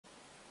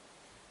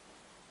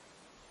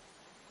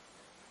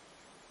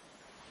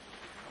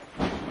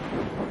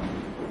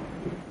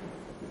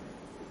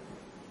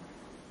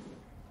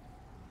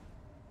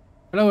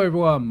Hello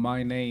everyone,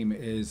 my name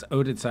is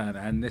Odin-san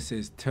and this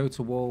is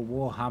Total War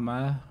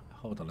Warhammer.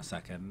 Hold on a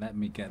second, let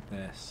me get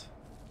this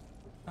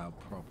out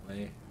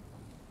properly.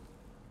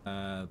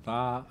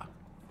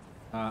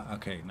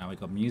 Okay, now we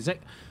got music.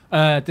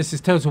 This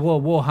is Total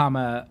War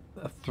Warhammer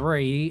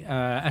 3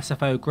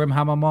 SFO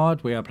Grimhammer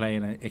mod. We are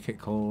playing an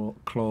Ikit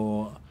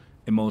Claw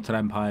Immortal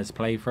Empires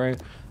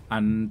playthrough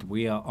and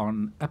we are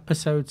on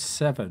episode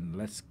 7.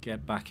 Let's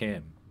get back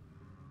in.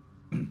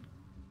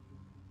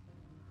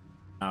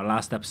 Our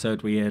last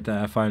episode, we had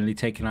finally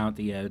taken out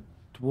the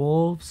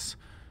dwarves.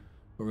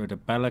 We were at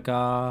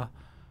Belagar.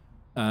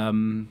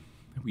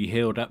 We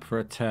healed up for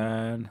a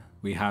turn.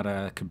 We had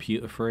a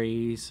computer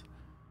freeze.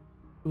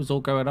 It was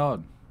all going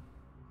on.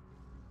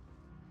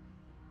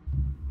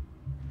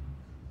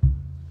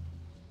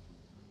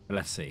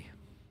 Let's see.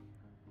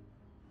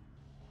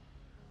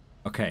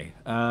 Okay.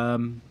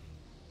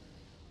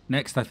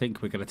 Next, I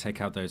think we're going to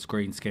take out those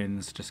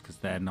greenskins just because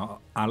they're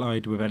not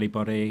allied with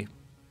anybody.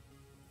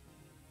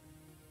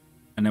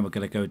 And then we're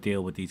going to go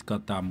deal with these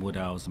goddamn wood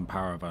elves and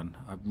Paravan.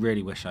 I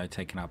really wish I had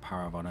taken out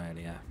Paravan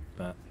earlier,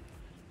 but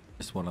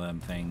it's one of them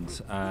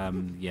things.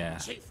 Yeah.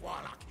 Chief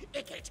Warlock,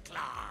 Ikit.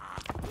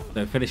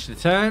 So finish the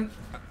turn,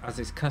 as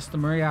is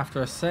customary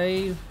after a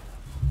save.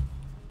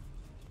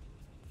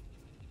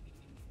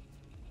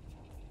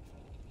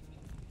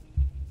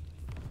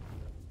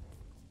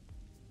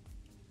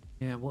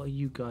 Yeah, what are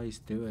you guys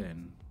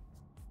doing?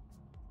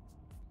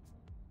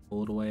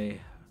 All the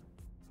way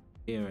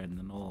here in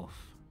the north.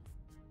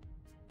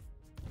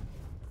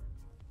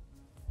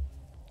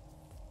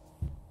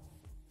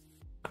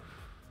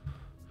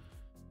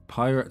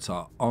 Pirates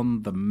are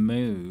on the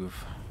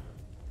move.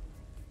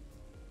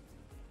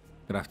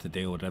 Gonna have to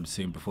deal with them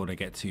soon before they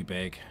get too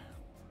big.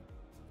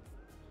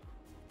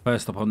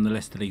 First up on the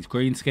list of these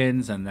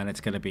greenskins, and then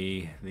it's gonna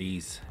be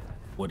these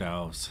wood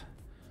elves.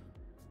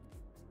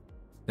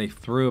 They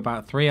threw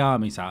about 3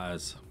 armies at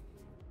us.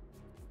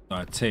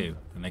 2,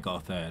 and they got a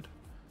third.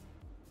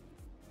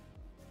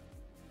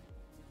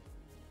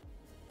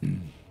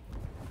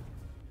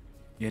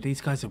 Yeah, these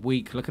guys are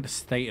weak. Look at the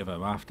state of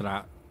them after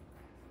that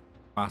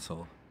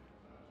battle.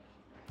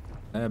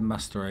 They're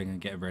mustering and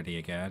getting ready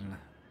again.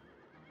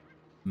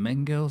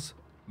 Mengels?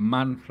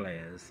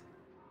 Manflayers.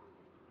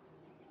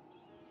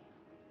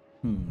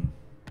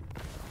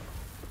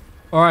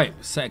 Alright,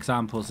 set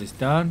examples is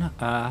done.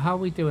 How are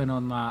we doing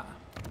on that?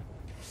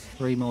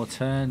 3 more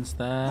turns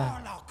there.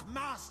 Warlock,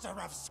 master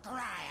of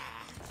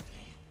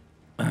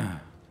Scryer.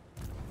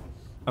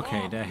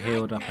 Okay, they're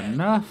healed up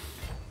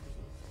enough.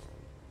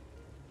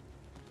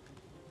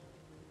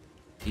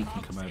 He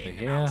can come over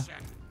here.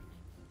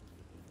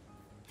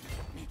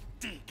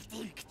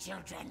 Dig,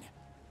 children.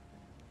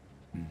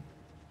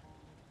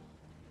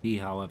 He,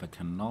 however,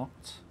 cannot.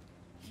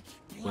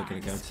 We're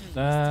going to go to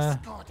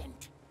there.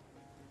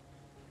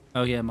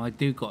 Oh yeah, my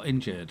dude got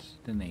injured,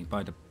 didn't he,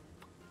 by the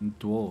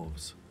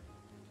dwarves.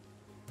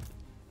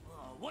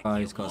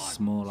 Guy's got a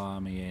small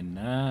army in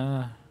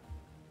there.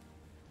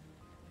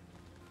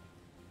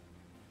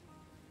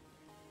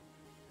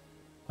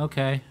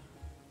 Okay.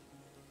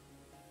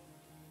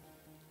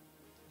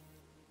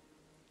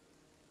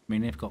 I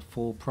mean, they've got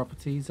 4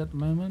 properties at the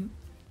moment.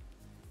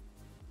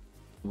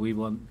 We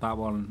want that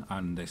one,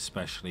 and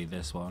especially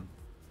this one.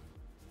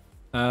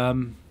 How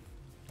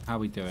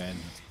we doing?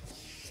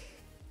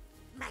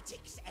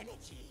 Magic's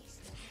energies.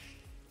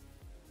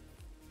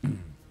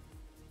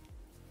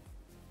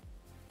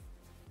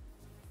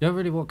 Don't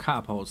really want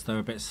catapults, they're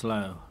a bit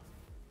slow.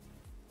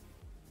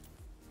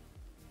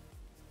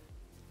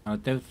 I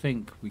don't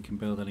think we can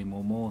build any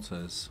more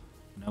mortars.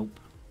 Nope.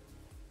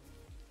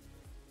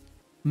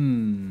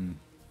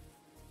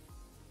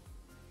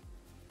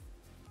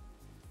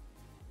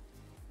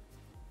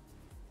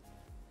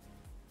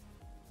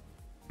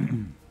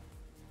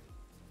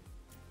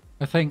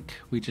 I think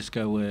we just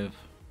go with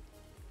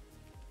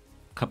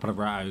a couple of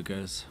rat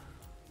ogres.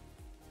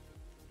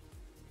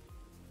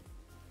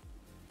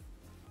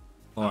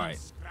 Alright.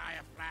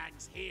 Scryer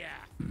flags here.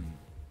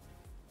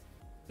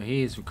 So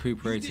he is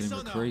recuperating and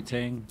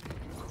recruiting.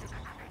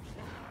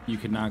 You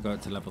can now go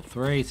up to level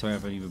 3, so we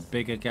have an even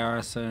bigger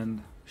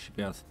garrison. Should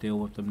be able to deal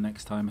with them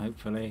next time,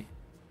 hopefully.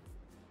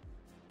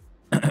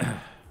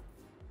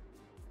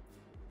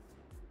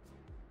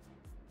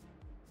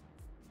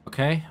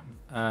 Okay,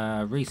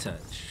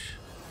 research.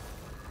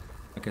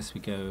 I guess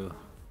we go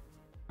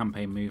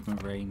campaign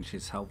movement range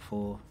is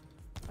helpful.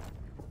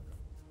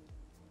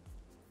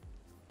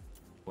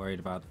 Worried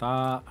about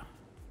that.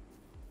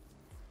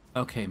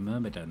 Okay,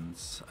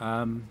 myrmidons.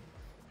 I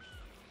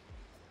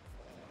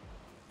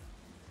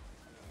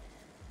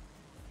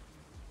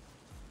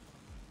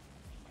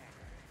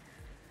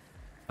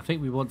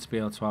think we want to be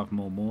able to have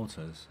more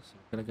mortars, so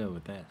we're gonna go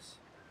with this.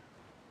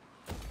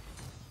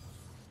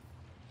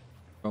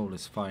 Roll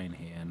is fine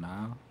here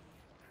now.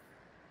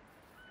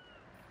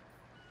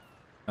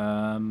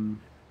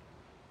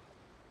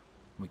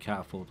 We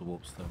can't afford to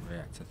warp the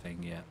reactor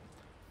thing yet.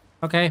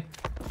 Okay.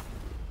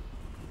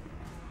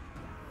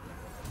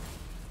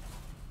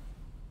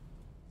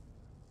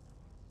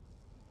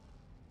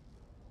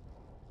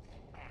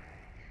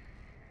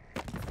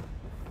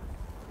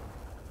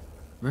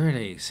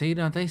 Really? See,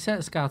 now they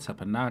set scouts up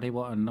and now they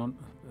want a non...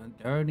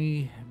 They're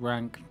only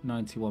rank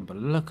 91, but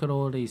look at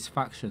all these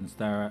factions.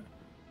 They're at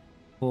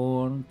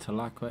Horn,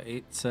 Talakwa,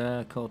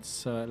 Itza,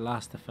 Cultus,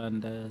 Last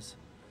Defenders,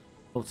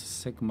 Cultus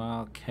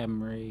Sigma,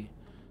 Kemri.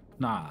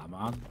 Nah,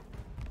 man.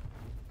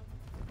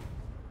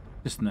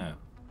 Just no.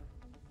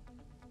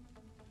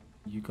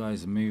 You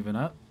guys are moving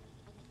up.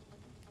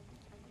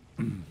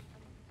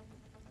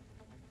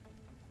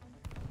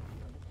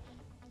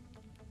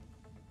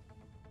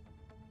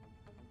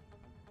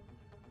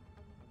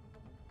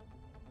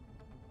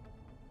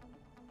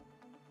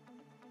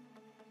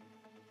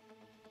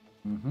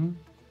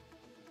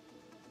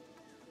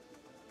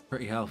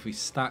 Pretty healthy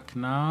stack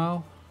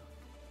now.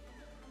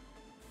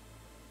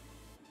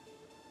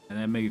 And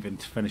they're moving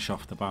to finish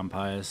off the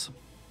vampires.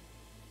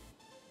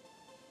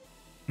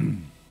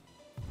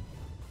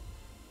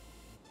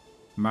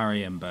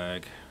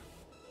 Marienburg.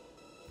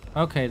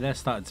 Okay, they're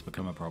starting to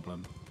become a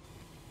problem.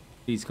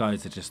 These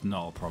guys are just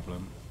not a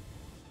problem.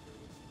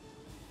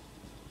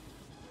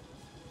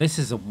 This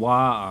is a war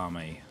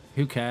army.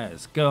 Who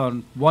cares? Go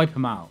on, wipe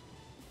them out.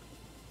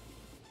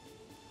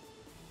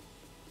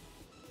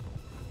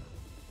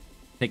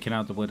 Taking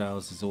out the Wood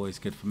Elves is always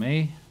good for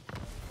me.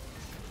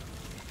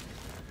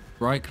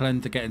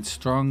 Reichland are getting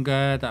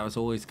stronger. That was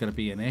always going to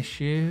be an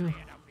issue.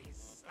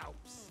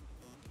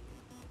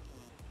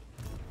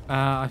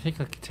 I think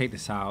I could take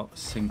this out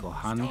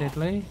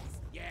single-handedly.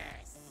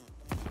 Yes.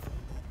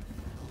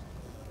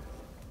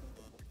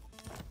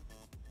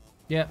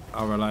 Yep,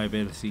 our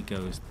reliability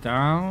goes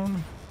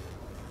down.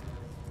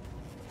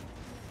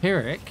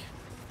 Pyrrhic.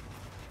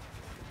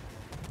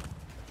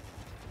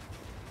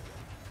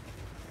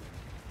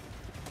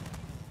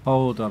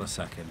 Hold on a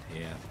second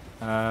here.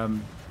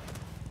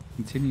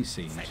 Continue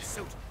siege.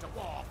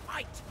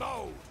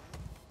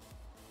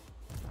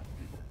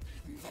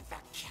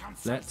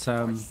 Let's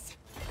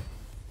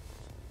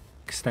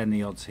extend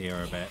the odds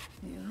here a bit.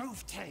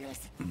 Move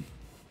tails.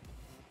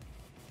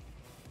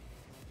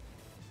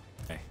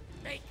 Okay.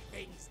 Make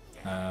things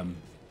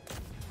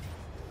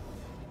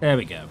There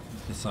we go.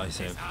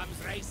 Decisive.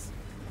 arms race.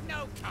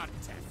 No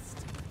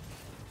contest.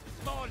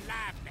 More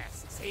lab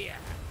nests here.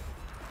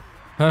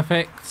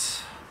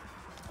 Perfect.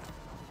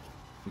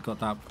 We got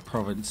that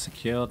province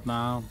secured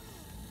now.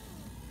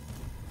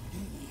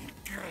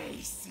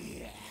 Grace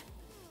here.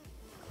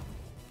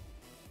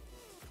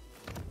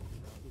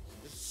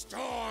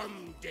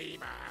 Storm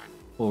demon.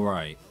 All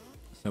right.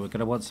 So we're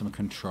gonna want some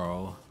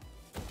control.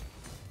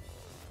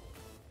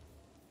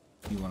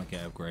 You want to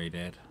get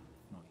upgraded?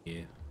 Not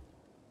you.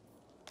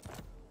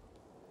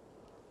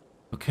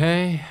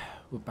 Okay.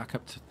 We're back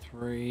up to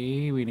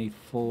 3. We need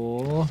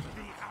 4. The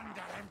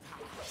Under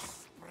Empire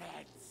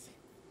spreads.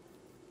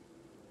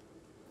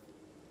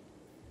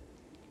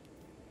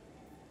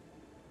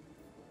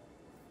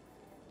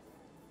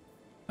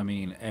 I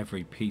mean,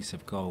 every piece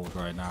of gold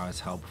right now is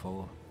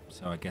helpful,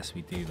 so I guess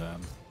we do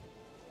them.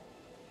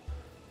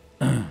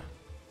 And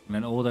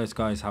then all those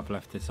guys have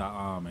left is that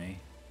army.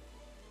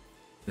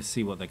 Let's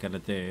see what they're gonna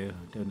do.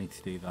 Don't need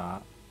to do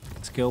that.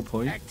 Skill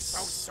points.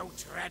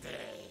 Exosuit ready.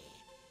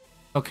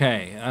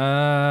 Okay,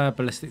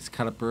 ballistics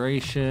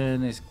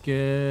calibration is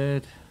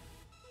good.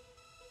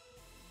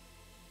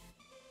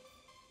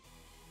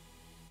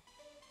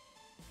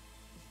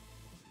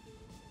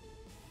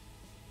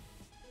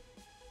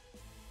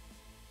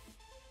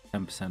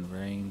 %10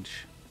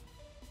 range.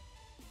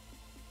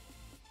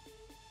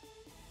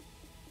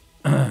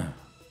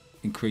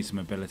 Increased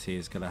mobility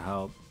is going to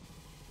help.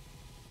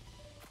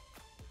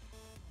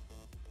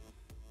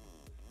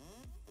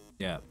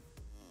 Yeah.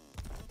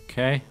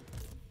 Okay.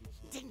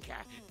 Tinker,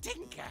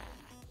 tinker.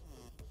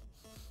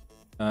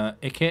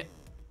 Ikit.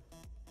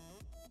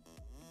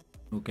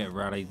 We'll get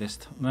rally this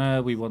time.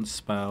 No, we want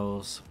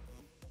spells.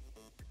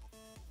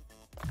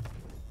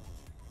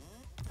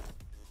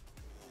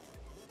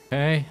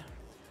 Okay.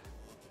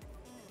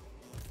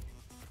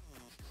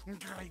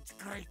 Great,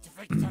 great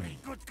victory.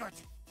 Good, good.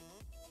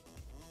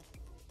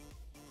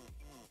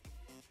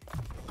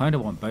 Kind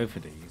of want both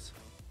of these.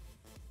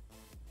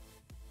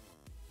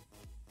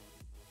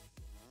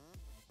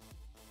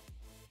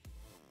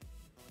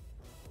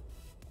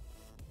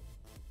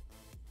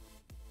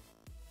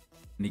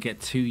 And you get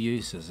 2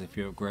 uses if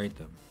you upgrade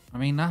them. I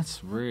mean,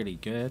 that's really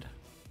good.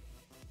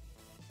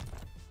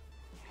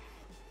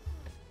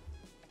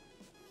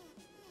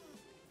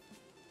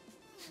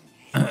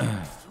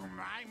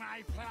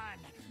 My plan.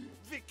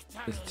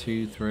 Victory. There's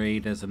 2, 3.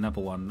 There's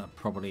another one,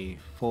 probably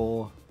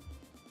 4.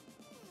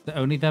 Is it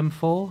only them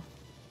 4?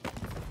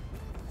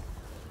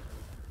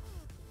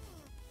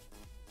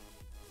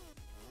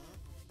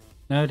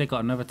 No, they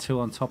got another 2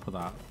 on top of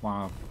that.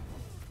 Wow.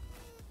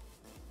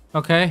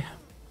 Okay.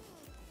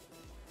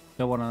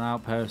 Don't want an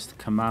outpost.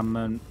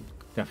 Commandment.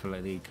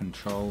 Definitely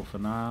control for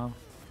now.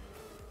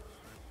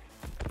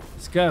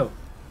 Let's go.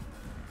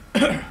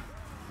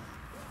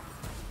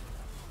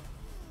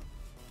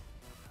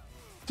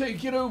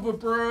 Take it over,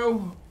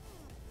 bro.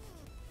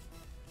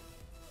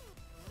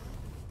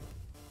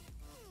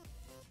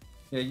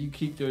 Yeah, you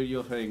keep doing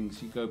your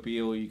things. You go be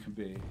all you can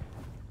be.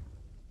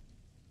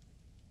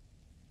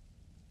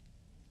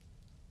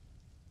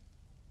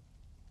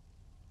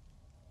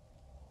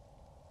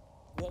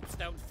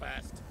 Gravestone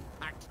first.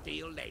 Pact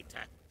deal later.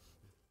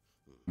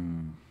 I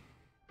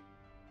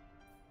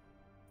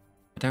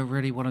don't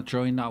really want to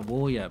join that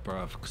war yet,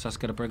 bruv, because that's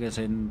going to bring us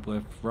in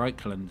with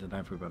Reichland and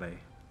everybody.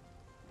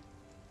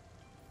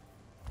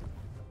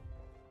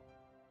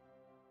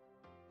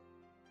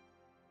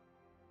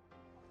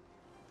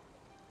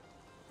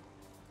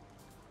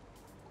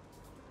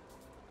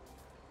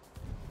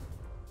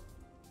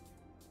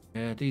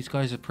 Yeah, these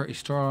guys are pretty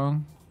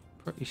strong.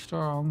 Pretty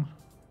strong.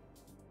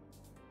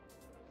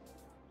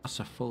 That's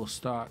a full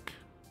stack.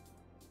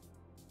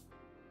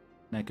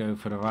 They go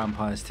for the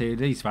vampires too.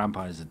 These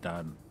vampires are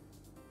done.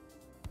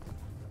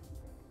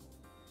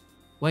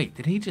 Wait,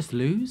 did he just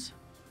lose?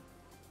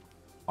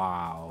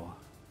 Wow.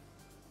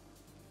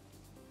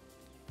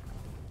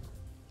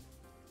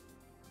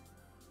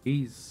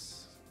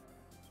 He's...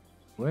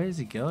 Where is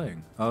he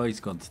going? Oh, he's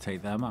gone to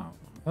take them out.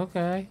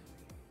 Okay.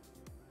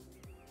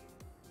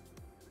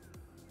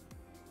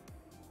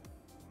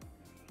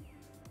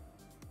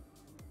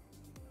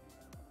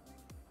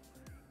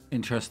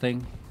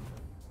 Interesting.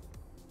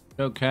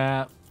 Don't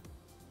care.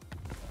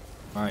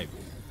 Right.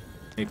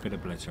 Keep it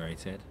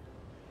obliterated.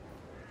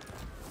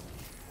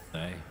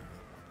 Okay.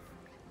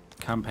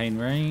 Campaign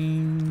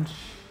range.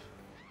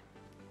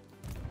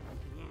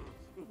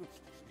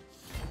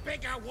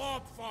 Bigger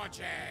warp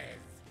forges.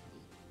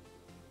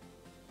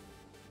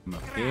 Come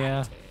up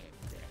here.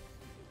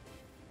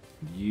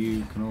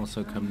 You can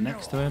also come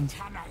next to him.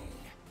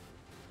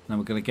 Now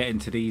we're going to get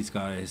into these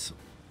guys.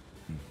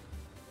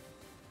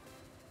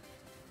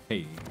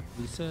 Hey,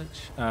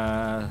 research.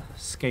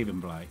 Skaven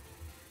Blight.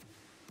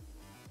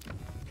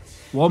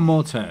 One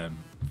more turn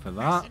for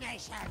that.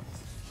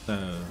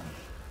 So,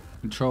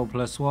 control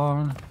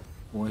 +1.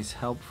 Always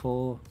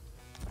helpful.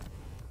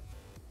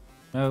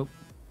 Nope.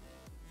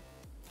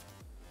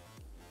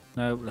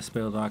 Nope, let's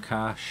build our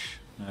cache.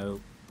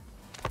 Nope.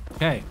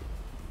 Okay.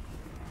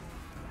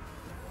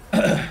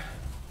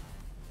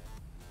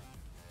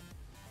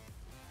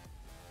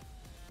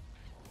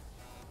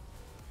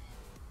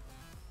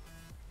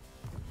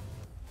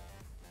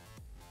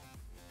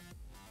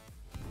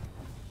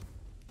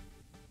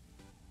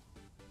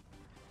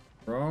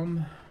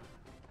 From...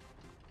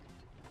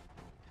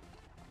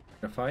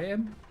 Gonna fight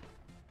him?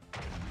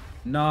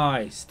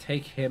 Nice.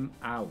 Take him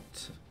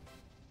out.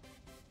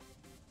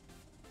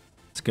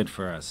 It's good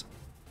for us.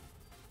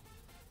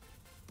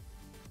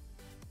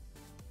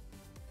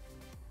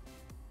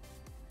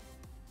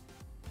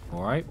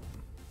 Alright.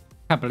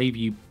 Can't believe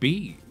you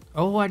beat.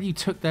 Oh, and you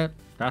took that.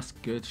 That's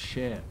good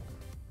shit.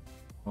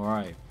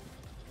 Alright.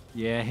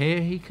 Yeah,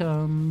 here he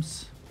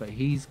comes. But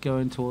he's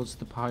going towards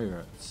the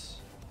pirates.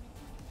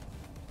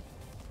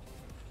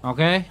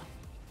 Okay.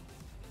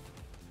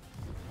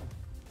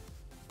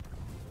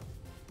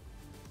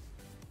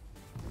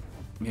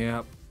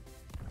 Yep.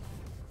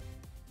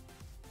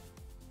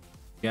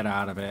 Get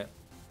out of it.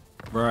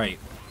 Right.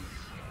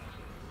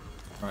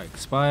 Right,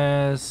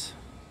 expires.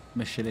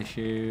 Mission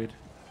issued.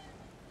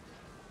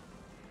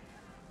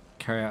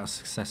 Carry out a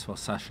successful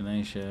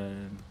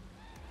assassination.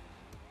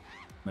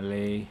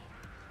 Melee.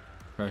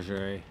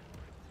 Treasury.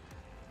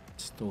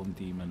 Storm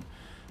Demon.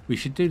 We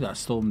should do that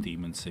Storm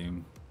Demon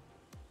soon.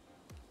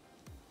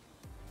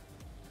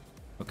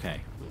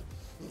 Okay.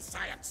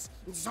 Science,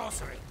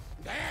 sorcery,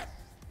 death.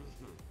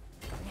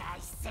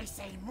 I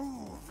say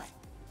move.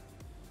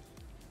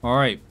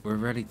 Alright, we're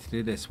ready to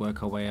do this.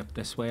 Work our way up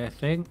this way, I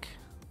think.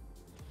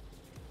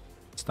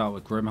 Start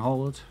with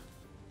Grimhold.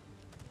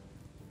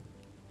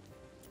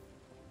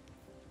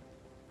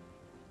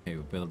 Okay,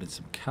 we're building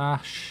some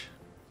cash.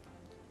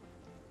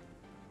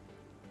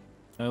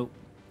 Nope.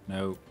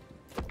 Nope.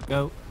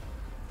 Go.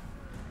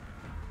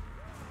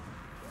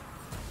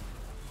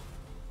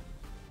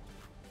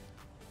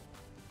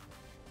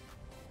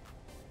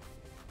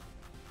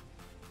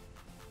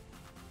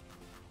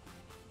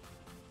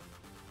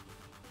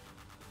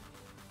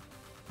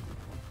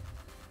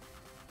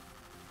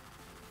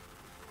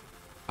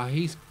 Oh,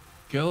 he's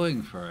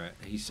going for it.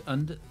 He's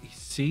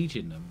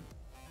sieging them.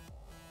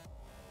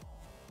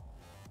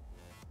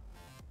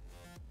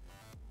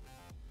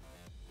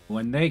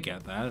 When they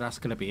get there, that's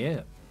gonna be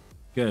it.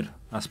 Good.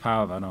 That's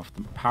Parabon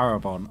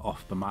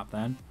off the map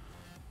then.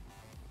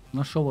 I'm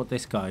not sure what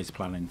this guy's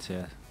planning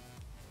to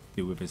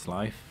do with his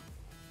life.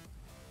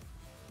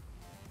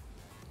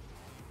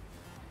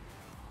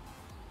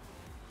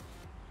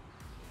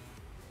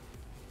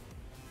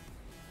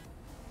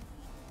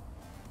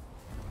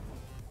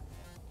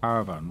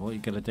 Parabon, what are you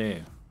gonna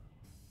do?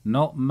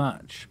 Not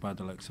much by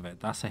the looks of it.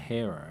 That's a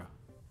hero.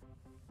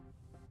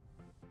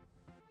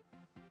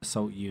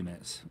 Assault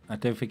units. I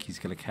don't think he's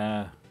gonna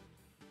care.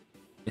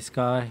 This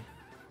guy,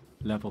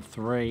 level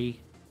 3.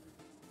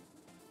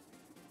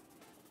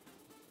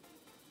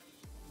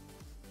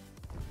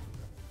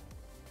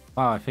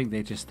 Wow, I think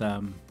they just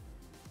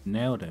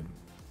nailed him.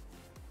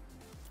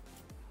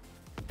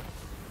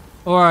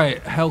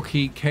 Alright,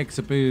 Hellkeep kicks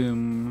a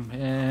boom.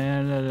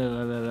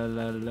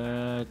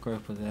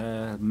 Growth with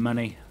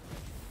money.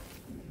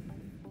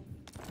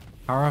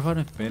 Paravan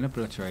have been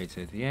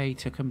obliterated. Yeah, he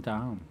took him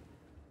down.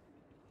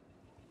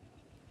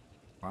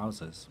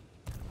 Wowzers.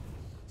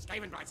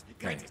 Skavenbright's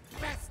greatest,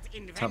 best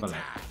Let's have a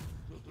inventor.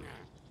 look.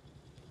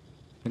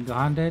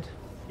 Finger-handed?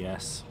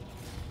 Yes.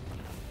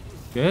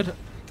 Good.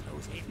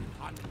 Goes in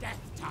on death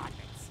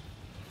targets.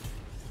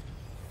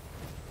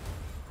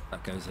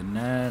 That goes in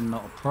there,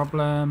 not a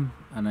problem.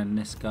 And then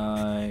this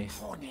guy,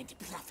 Horned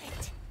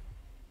prophet.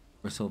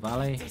 Bristle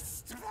Valley.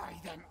 Destroy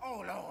them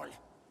all.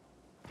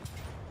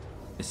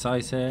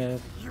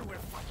 Decisive. You will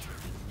fight.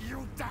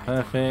 You die.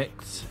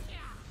 Perfect.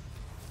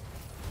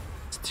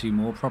 It's 2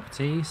 more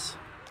properties.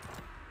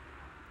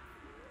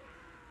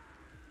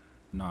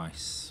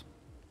 Nice.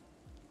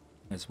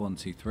 There's 1,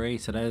 2, 3.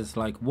 So there's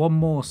like 1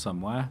 more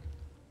somewhere.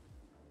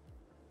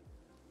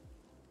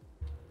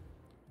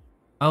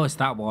 Oh, it's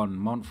that one,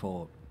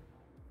 Montfort.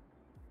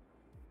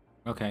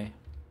 Okay.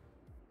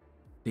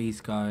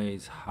 These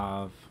guys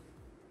have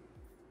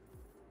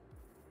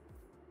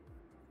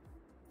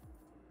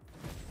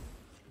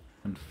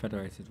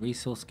Confederated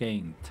resource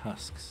gain,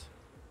 tusks.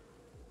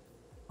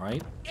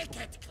 Right?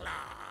 Ikit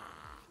claw.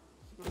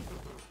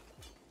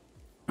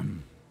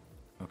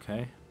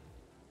 Okay.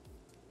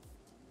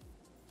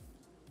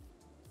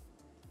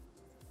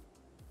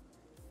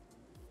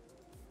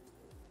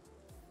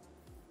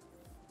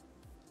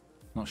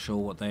 Not sure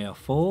what they are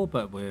for,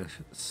 but we're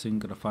soon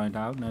going to find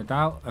out, no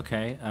doubt.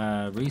 Okay,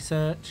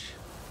 research.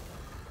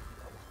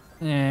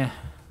 Yeah.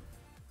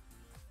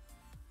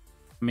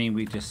 I mean,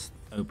 we just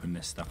open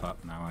this stuff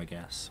up now, I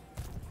guess.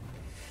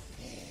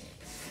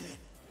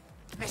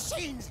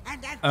 Machines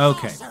and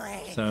Okay,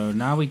 sorcery. so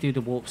now we do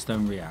the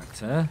warpstone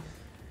reactor.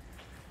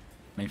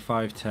 In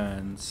 5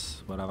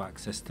 turns, we'll have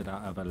access to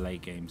that other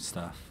late game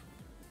stuff.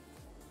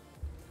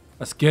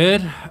 That's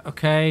good.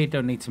 Okay,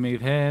 don't need to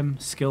move him.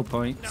 Skill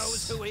points.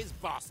 Knows who his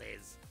boss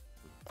is.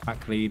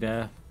 Pack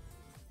leader.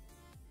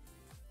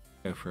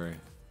 Go through.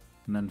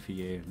 None for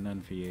you.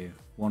 None for you.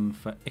 1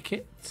 for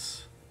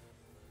Ikit.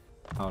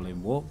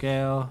 Harlem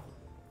Warpgale.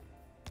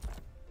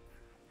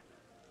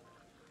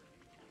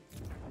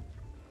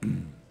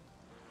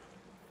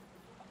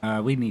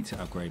 We need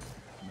to upgrade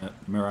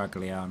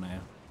Miragliano.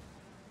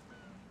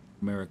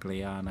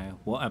 Miragliano.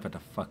 Whatever the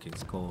fuck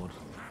it's called.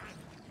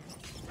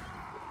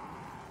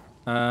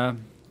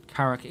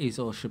 Carrack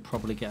Easel should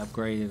probably get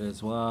upgraded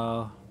as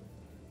well.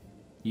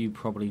 You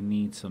probably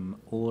need some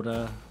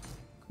order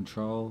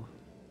control.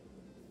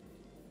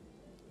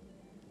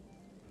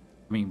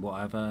 I mean,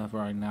 whatever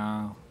right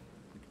now.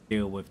 We can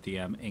deal with the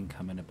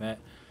income in a bit.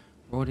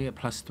 We're already at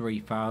plus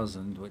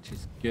 3,000, which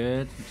is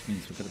good, which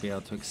means we're going to be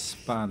able to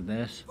expand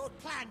this. Good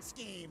plan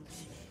scheme.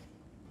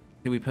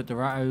 Did we put the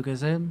rat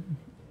ogres in?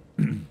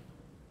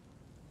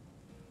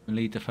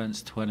 Melee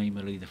defense 20,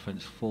 melee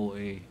defense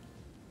 40.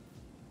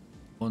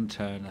 1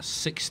 turn, that's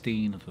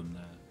 16 of them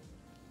there.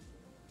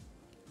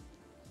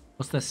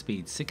 What's their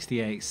speed?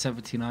 68,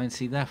 79.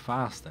 See, they're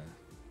faster.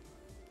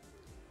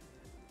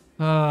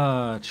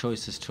 Ah,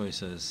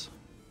 choices.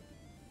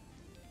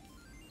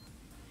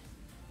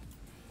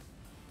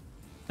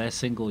 They're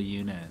single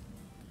unit.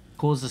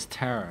 Causes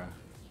terror.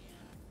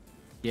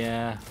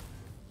 Yeah.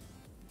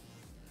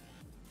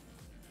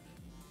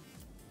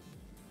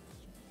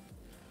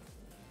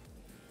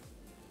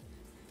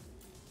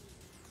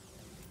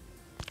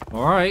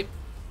 Alright.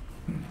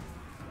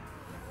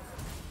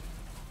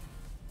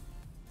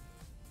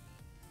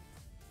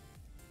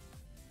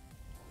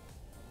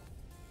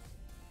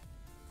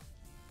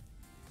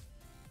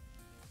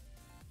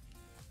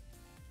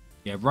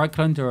 Yeah,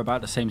 Reichland are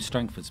about the same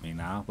strength as me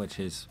now, which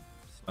is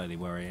slightly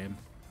worrying.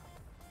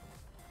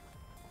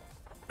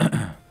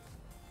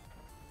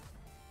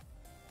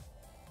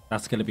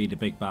 That's going to be the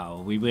big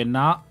battle. We win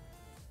that.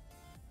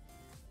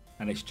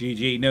 And it's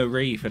GG, no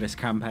re for this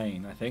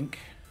campaign, I think.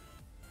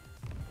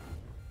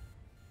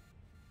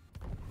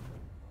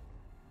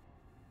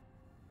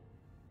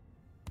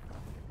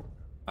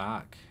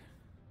 Back.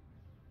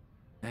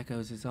 There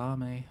goes his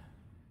army.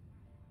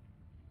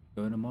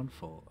 Going to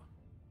Montfort.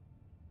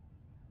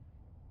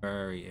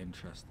 Very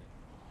interesting.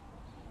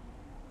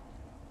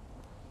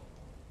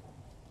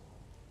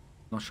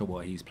 Not sure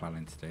what he's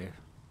planning to do.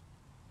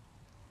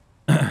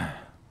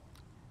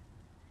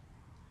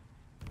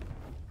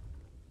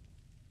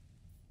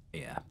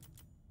 Yeah.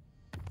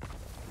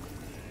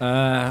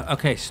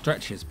 Okay,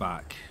 Stretch is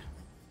back.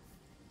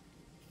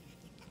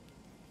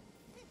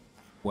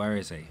 Where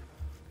is he?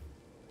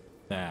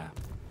 There.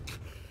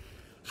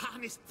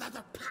 Harness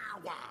the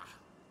power.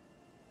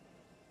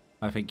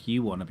 I think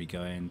you want to be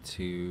going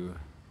to...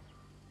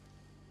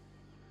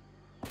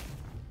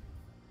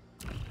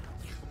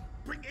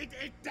 Bring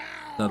it down.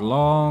 the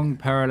long,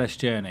 perilous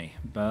journey,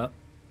 but...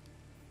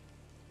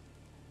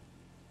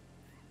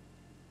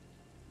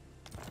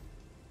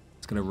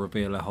 it's going to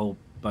reveal a whole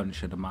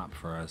bunch of the map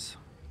for us.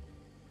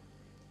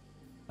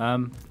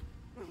 Clan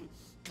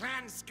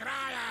Scryer.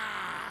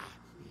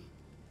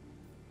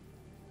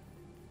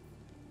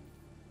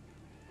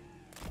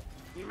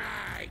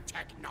 My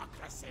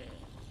technocracy.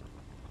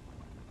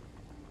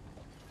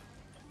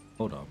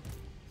 Hold on.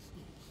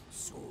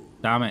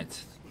 Damn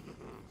it.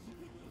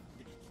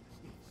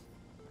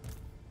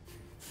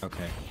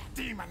 Okay.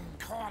 Demon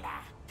caller.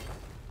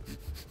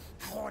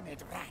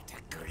 Horned rat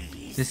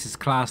agrees. This is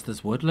classed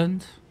as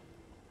woodland?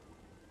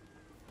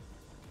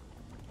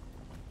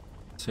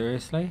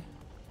 Seriously?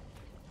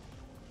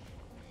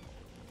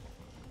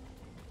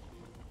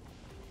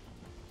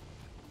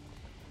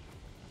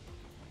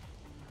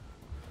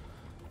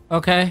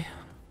 Okay.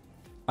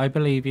 I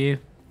believe you.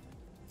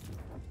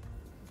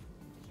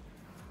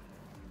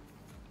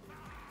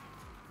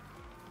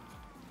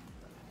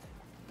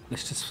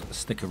 Let's just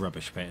stick a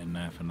rubbish pit in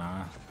there for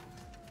now.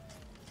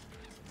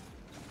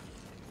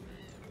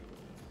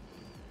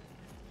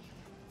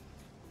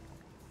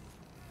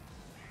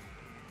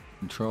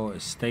 Control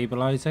is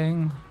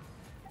stabilizing.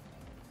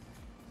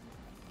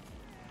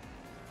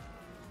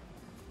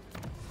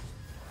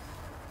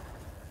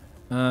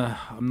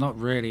 I'm not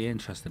really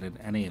interested in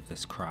any of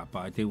this crap, but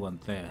I do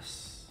want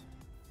this.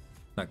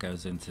 That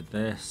goes into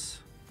this.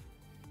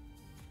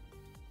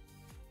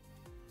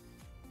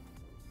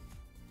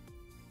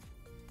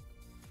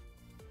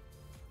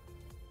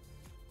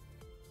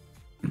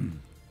 I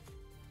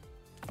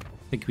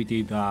think we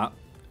do that,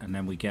 and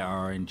then we get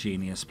our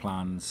ingenious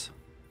plans.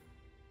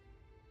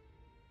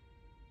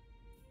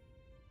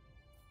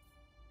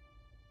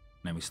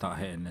 And then we start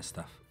hitting this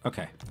stuff.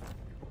 Okay.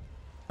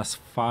 That's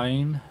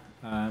fine.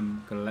 Gonna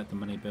let the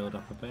money build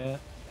up a bit.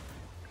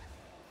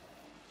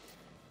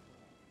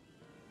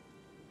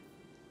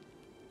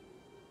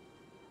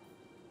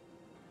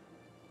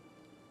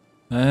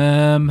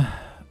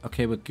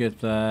 Okay, we're good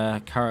there.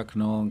 Carrick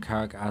Norn,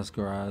 Carrick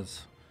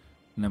Asgaraz.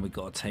 And then we've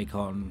got to take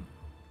on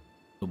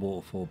the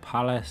Waterfall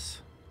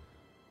Palace.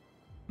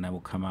 And then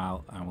we'll come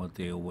out and we'll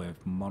deal with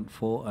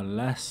Montfort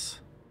unless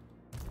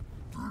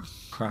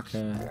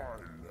Cracker.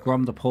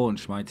 Grom the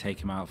Paunch might take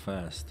him out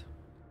first.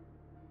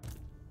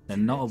 They're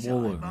not a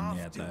war with him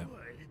yet though.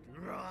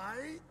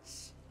 Right?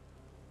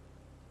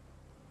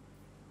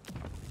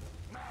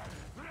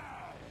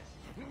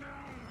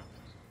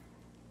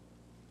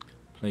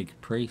 Plague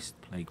Priest.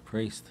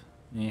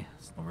 Yeah,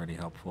 it's not really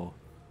helpful.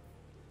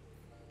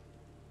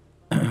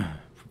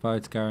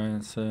 Provides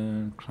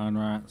garrison, clan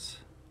rats,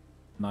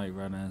 night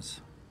runners.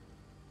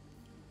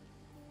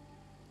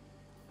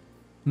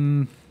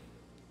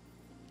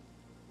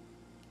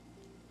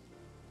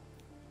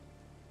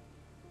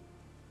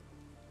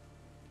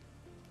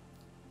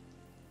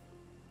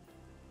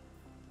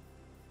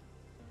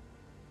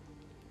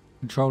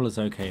 Controller's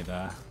okay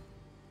there.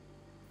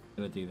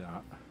 Gonna do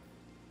that.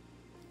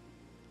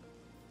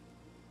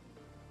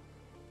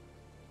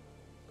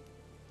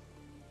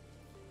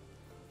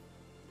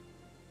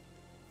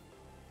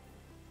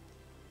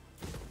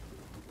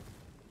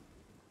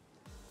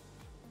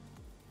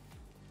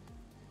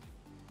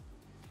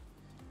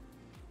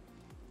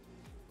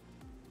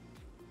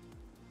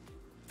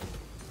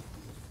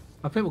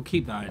 I think we'll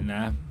keep that in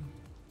there.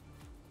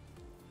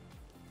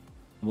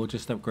 We'll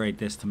just upgrade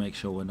this to make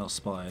sure we're not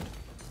spotted.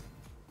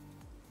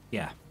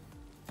 Yeah.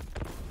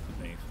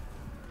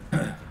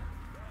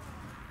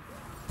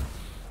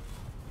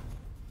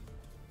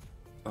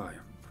 Oh,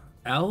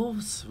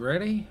 elves?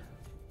 Really?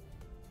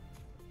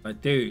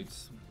 But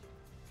dudes.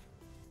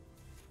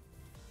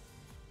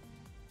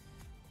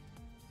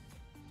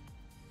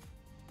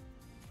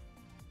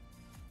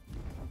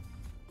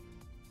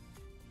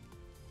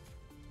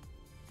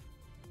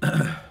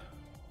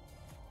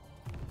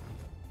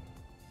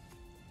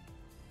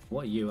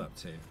 What are you up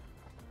to?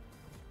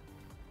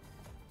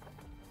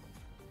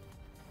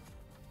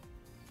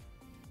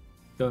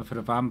 Going for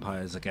the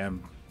vampires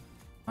again.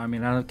 I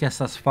mean, I guess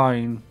that's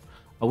fine.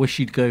 I wish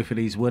you'd go for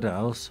these wood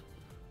elves.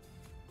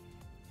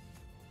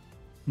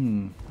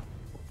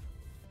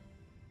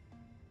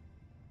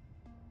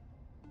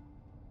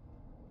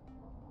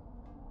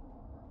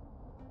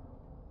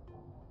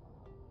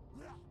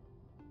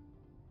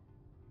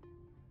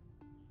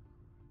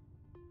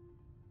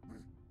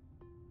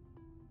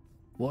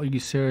 What are you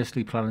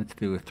seriously planning to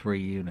do with 3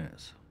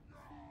 units?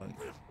 Like,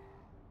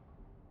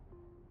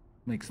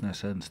 makes no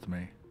sense to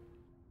me.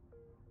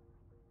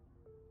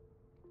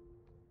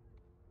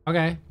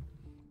 Okay.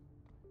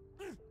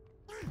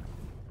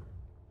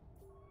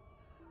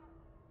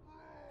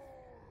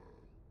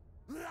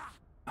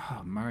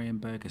 Oh,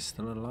 Marienburg is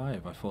still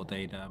alive. I thought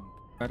they'd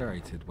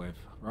federated with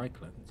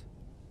Reichland.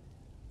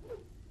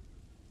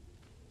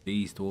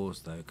 These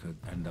dwarves, though, could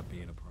end up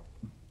being a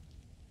problem.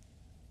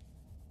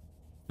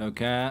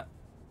 Okay.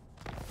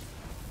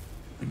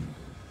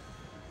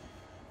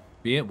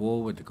 Be at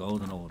war with the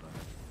Golden Order.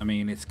 I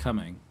mean, it's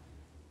coming.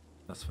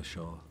 That's for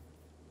sure.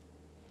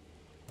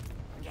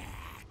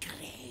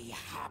 Grey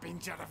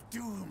harbinger of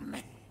doom.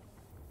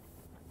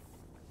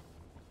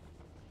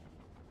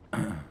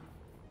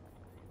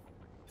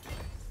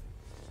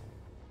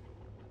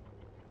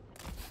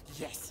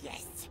 Yes,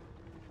 yes.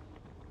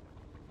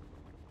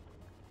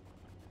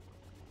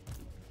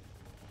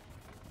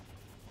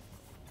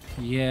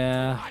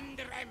 Yeah.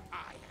 Under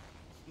Empire.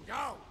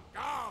 Go,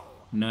 go.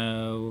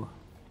 No.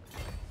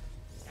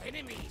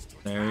 Enemies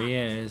to There he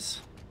track.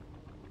 is.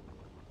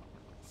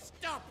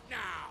 Stop now.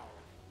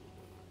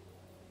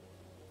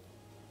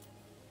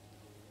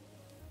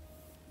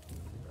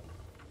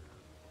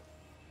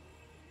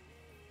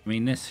 I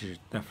mean, this should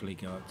definitely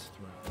go up to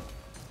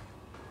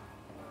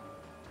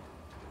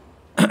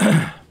 3.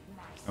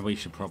 And we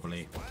should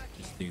probably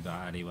just do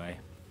that anyway,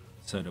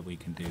 so that we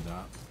can do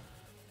that.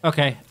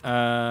 Okay.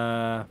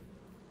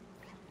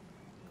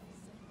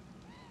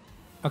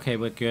 Okay,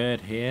 we're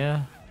good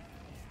here.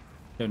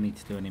 Don't need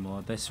to do any more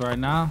of this right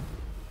now.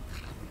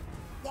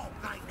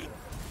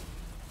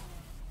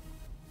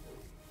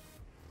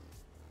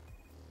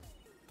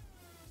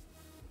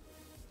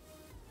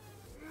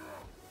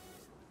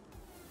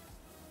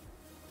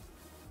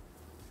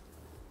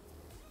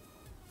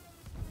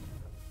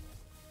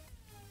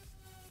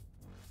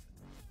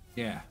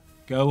 Yeah.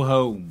 Go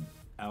home,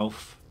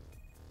 elf.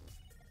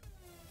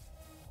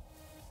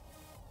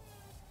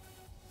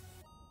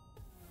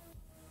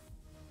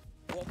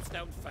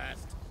 Warpstone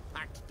first,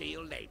 packed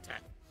deal later.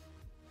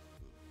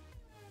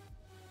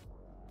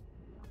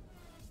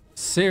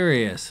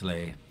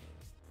 Seriously?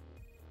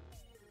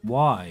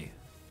 Why?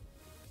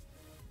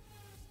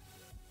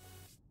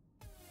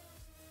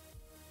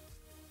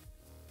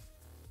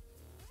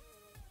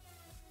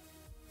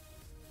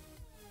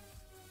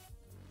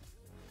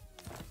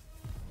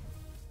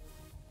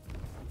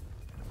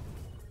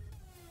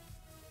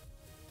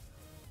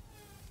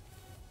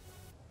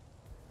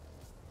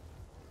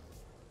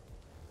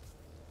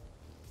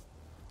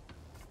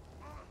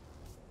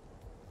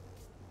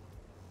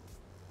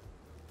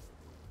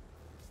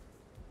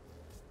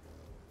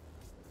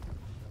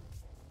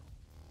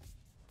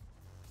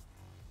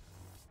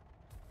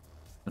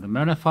 The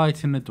men are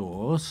fighting the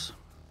doors.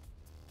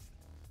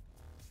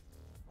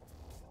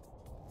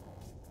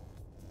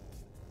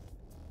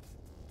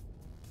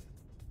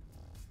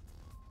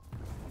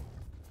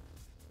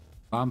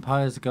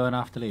 Vampires are going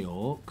after the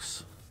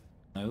orcs.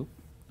 Nope,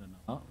 they're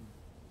not.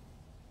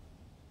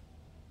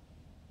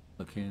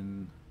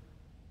 Looking.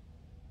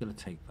 Gonna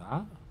take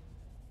that.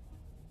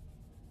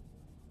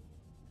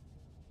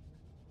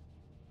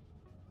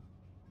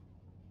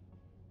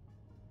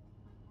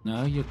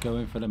 No, you're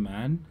going for the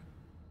men.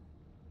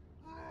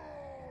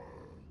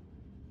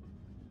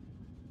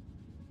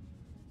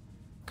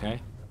 Okay.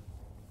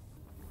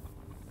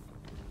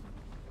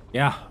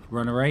 Yeah,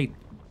 run away,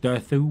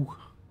 Dirthu.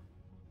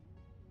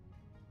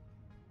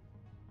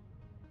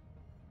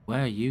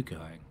 Where are you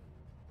going?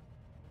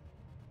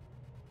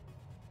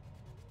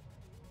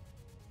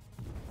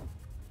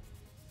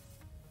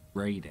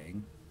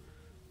 Raiding.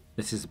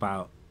 This is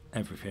about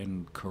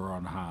everything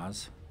Karon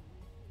has.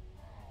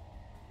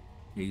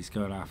 He's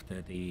going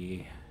after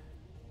the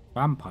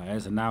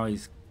vampires, and now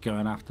he's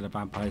going after the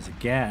vampires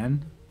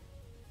again.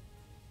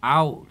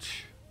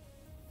 Ouch.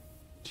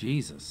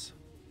 Jesus.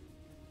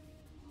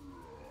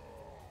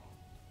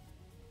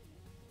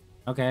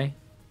 Okay.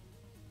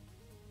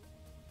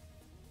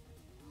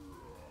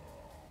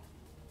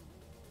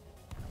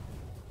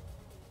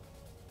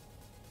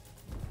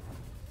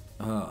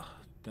 Ugh,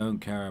 don't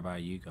care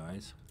about you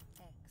guys.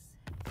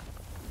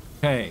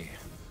 Okay.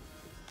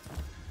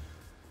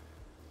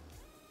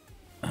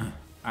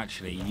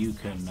 Actually, you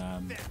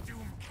can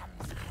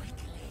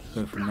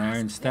go from there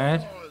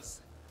instead.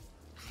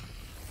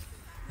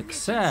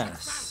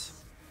 Success.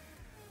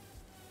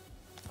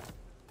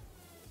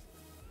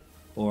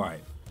 All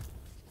right.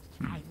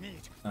 I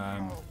need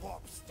more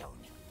warpstone.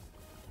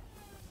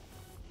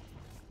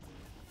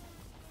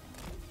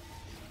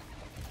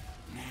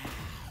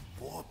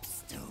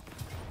 Warpstone.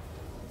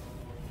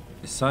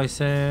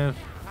 Decisive.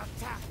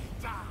 Attack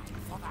down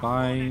for the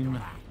Fine.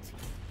 rat.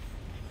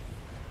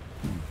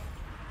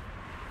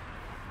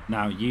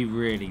 Now you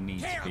really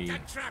need to Kill be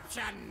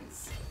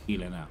contraptions.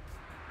 healing up.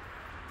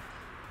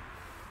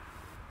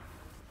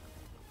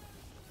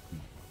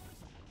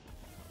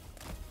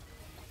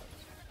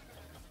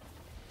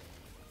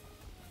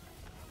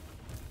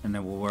 And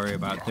then we'll worry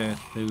about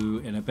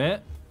Dirthu in a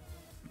bit.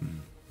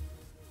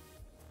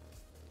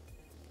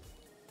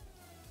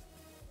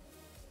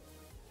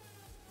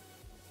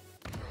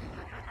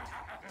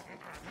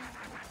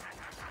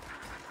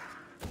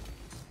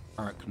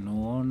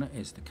 Norn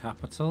is the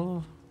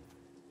capital.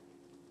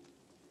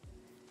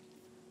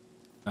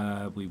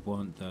 We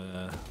want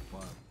the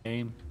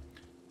game.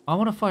 I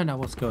want to find out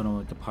what's going on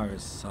with the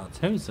Pirates of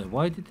Sartosa.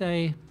 Why did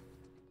they...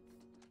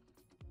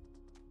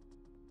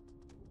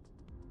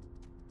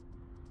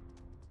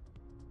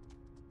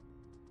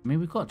 I mean,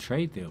 we've got a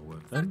trade deal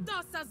with them.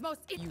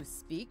 You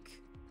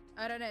speak,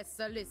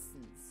 Aranessa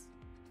listens.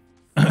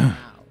 Now.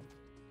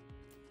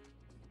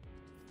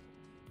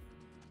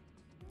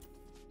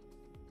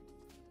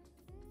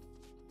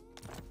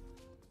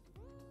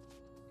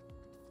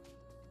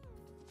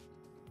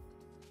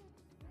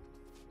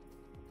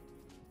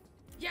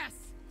 Yes,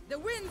 the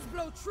winds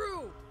blow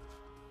true.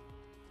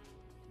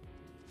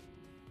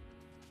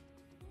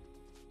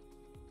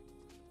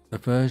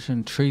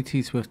 Aversion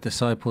treaties with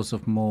disciples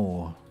of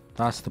Moor.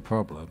 That's the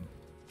problem.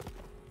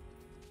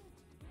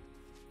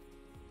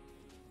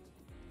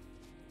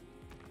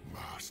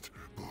 Master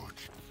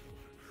Butch,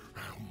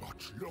 how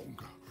much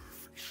longer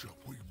shall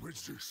we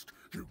resist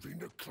giving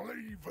the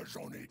clavers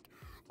on it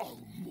a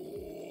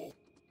more?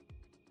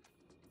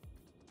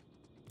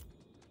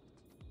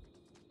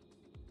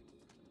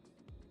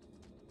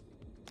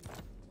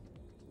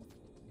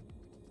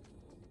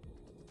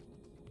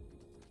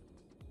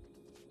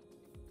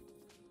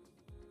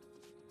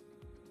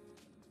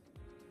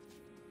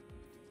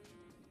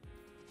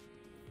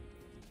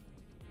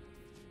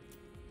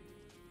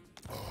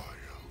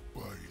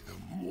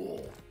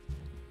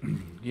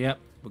 Yep,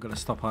 we're going to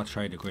stop our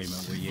trade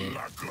agreement with you.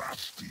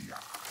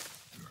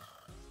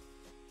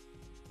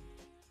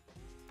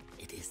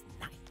 It is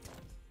night.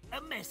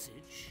 A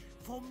message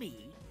for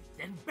me?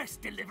 Then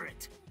best deliver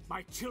it.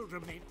 My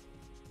children may...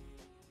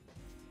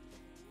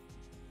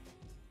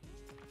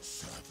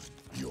 Servant,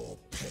 your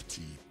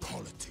petty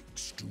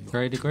politics do not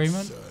Trade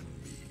agreement? concern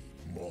me,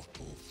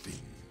 mortal thing.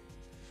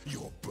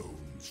 Your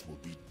bones will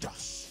be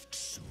dust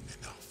soon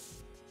enough.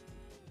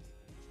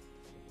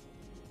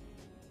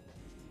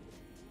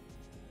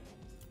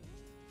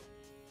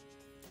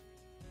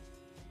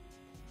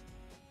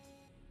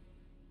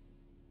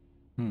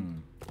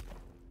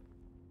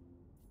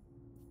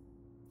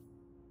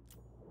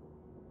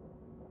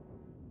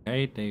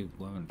 Okay, they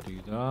won't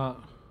do that.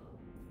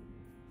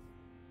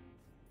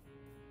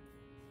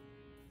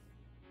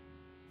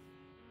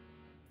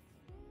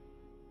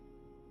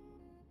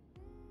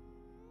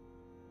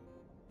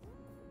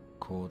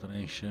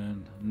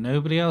 Coordination.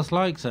 Nobody else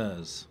likes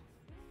us.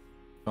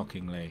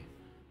 Shockingly.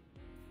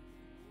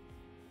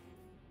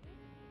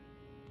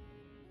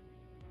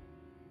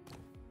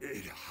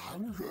 It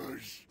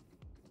hungers.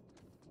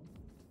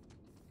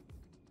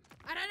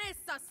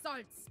 Aranessa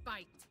salt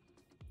spite.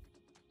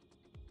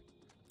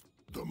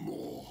 The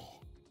more.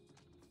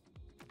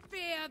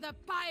 Fear the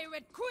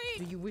pirate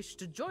queen. Do you wish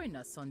to join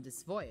us on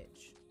this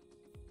voyage?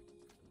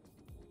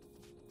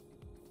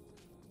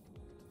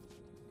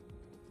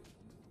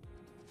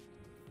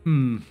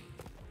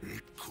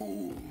 It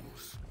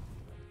cools.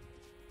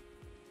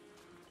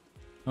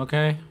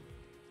 Okay.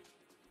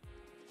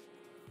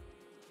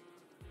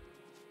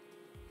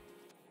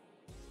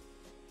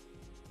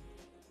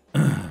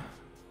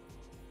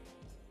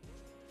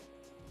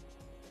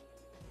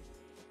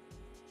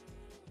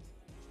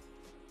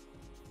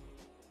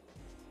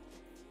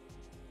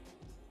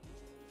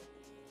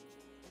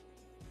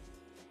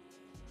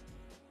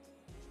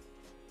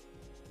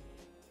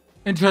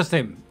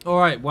 Interesting. All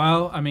right.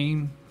 Well, I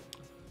mean,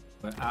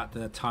 we're at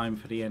the time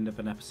for the end of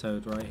an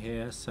episode right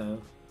here,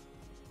 so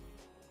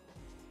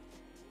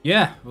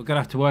yeah, we're gonna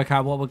have to work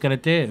out what we're gonna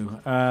do.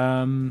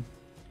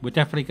 We're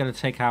definitely gonna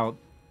take out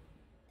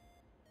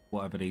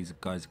whatever these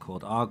guys are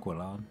called,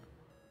 Arguelon.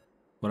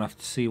 We'll have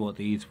to see what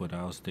these Wood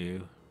Elves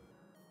do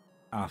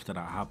after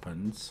that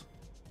happens.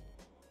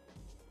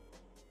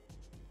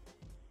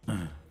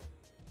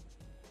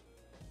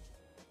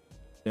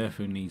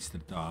 Durfu needs to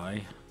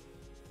die.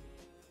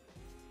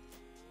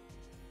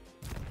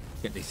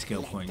 Get these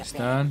skill points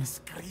done.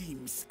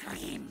 Scream,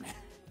 scream.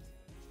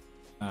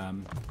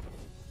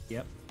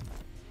 Yep.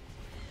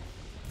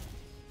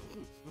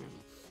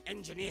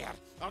 Engineer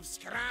of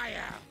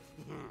Scryer.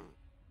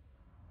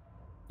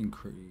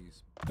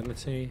 Increase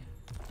ability.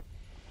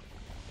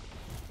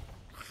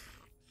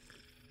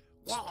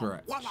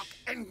 Stretch. Warlock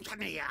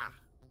engineer.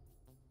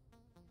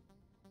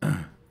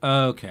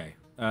 Okay.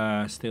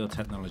 Steel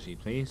technology,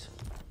 please.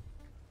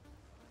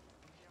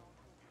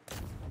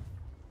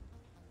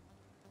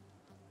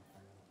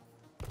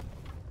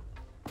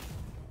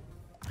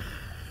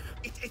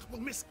 It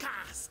will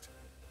miscast.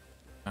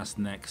 That's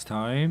next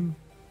time.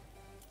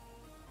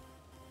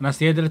 And that's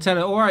the end of the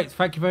trailer. Alright,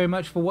 thank you very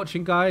much for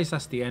watching, guys.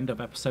 That's the end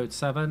of episode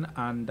 7.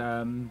 And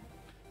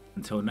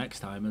until next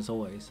time, as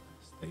always,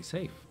 stay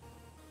safe.